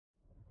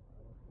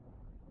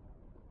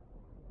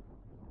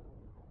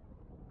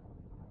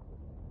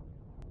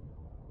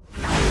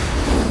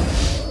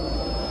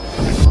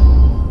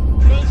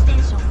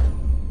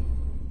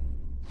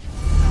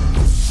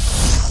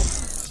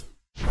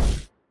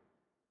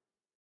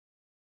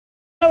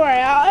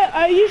Alright,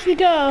 I usually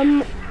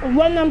go,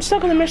 when I'm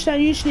stuck on the mission, I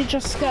usually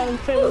just get,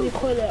 what do you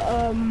call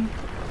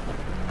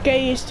it,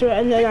 get used to it,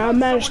 and then I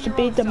manage to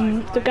beat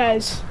them, the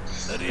guys.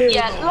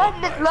 Yeah,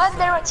 learn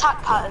their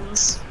attack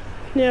patterns.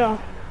 Yeah.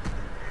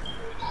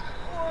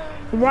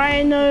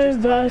 Rhino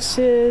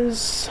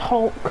versus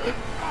Hulk.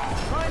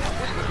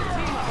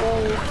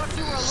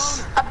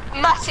 A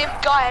massive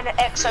guy in an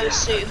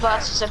exosuit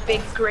versus a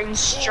big green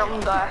strong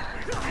guy.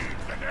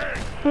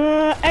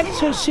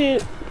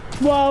 Exosuit.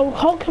 Well,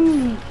 Hulk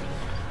can...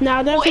 Nah,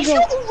 I don't think if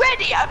you're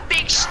already a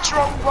big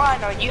strong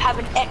rhino and you have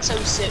an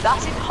exosuit,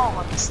 that's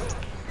enhanced.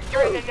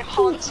 You're an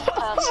enhanced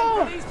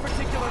person. These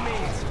particular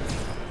means.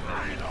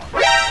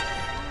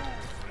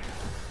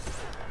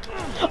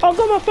 I've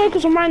got my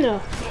focus on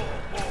Rhino.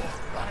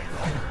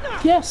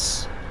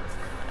 Yes.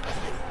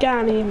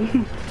 Got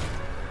him.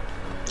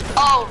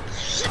 Oh,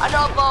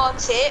 another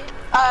tip,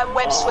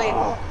 web swing.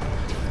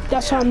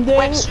 That's what I'm doing.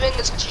 Web swing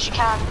as much as you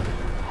can.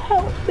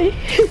 Help me.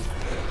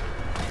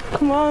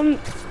 Come on.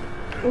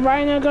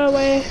 Rhino, go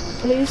away,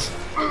 please.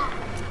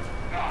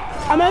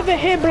 I'm over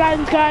here,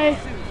 blind guy.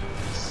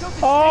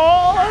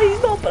 Oh,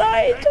 he's not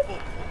blind.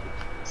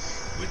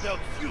 Without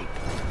you,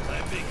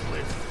 that makes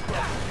less.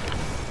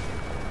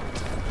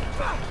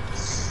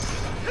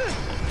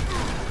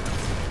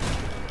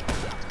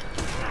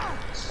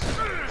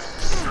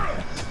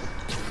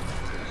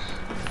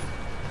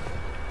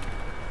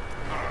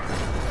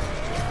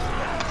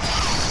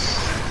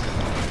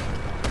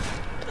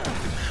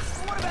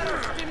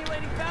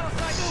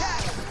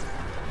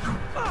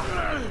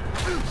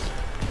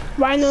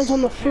 Rhino's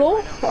on the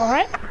floor,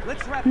 alright.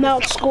 Now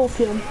it's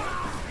Scorpion.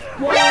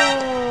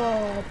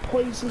 Whoa,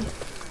 poison.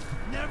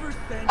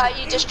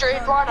 You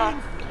destroyed Rhino.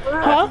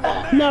 Huh?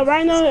 No,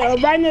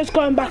 Rhino's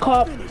going back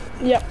up.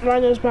 Yep,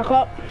 Rhino's back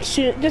up. This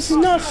is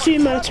not a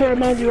sumo to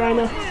remind you,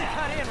 Rhino.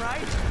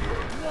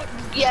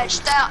 Yeah,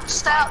 stay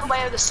out the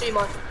way of the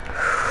sumo.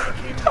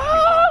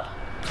 Ah!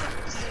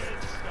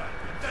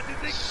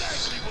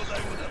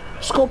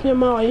 Scorpion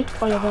Maui.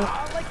 Oh, yeah, there.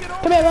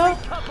 Come here, bro.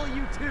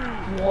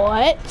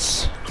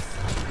 What?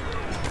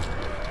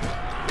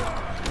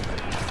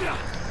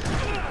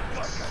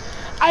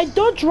 I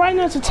dodge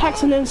Rhino's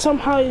attacks and then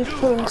somehow he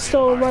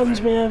still runs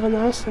me over.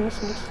 Nice.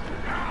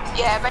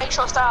 Yeah, make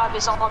sure to stay out of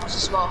his arms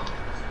as well.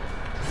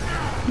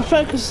 My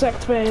focus is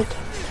activated.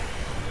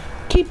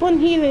 Keep on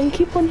healing,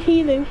 keep on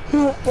healing.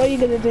 What are you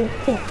gonna do? You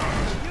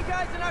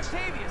guys in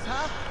Octavius,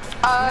 huh?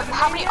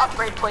 How many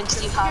upgrade points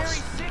do you have?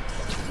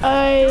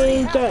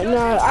 I don't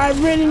know. I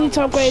really need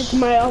to upgrade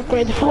my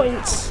upgrade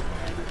points.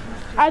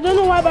 I don't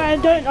know why, but I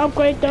don't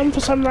upgrade them for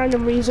some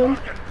random reason.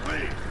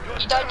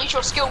 You don't use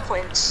your skill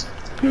points?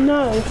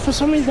 No, for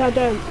some reason I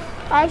don't.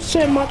 I have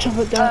so much of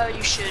it though. Oh,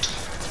 you should.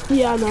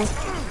 Yeah, I know.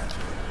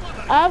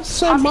 I have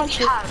so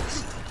much of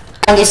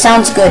it. It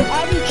sounds good.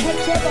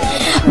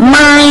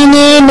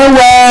 Mining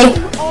away.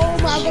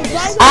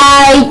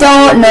 I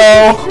don't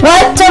know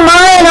what to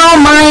mine. I'll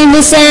mine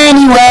this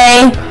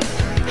anyway.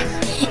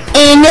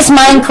 In this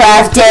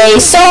Minecraft day,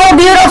 so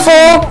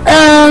beautiful.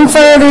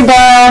 Further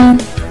down,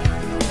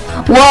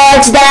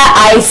 what's that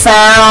I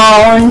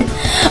found?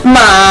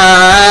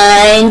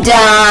 Mine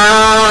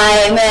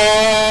diamond.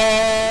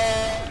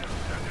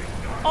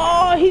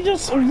 Oh,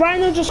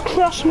 Rhino just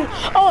crushed me.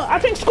 Oh, I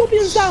think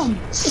Scorpion's down.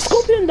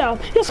 Scorpion down.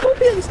 Yeah,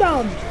 Scorpion's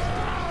down.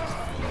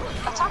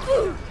 Attack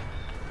him.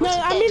 No,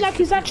 I mean like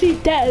he's actually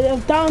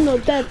dead, down or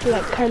dead,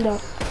 like kinda.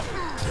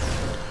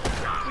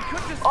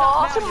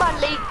 Oh, I think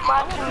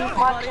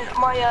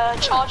my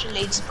charger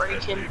lead's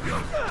broken.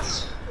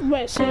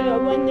 Wait, so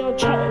when your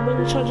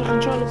charger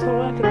controller's not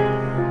working?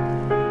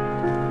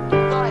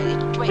 No,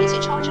 wait, is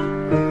it charging?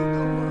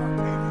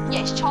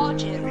 Yeah, it's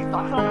charging, but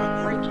I feel like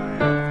I'm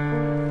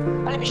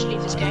breaking. Let me just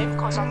leave this game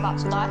because I'm about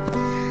to die.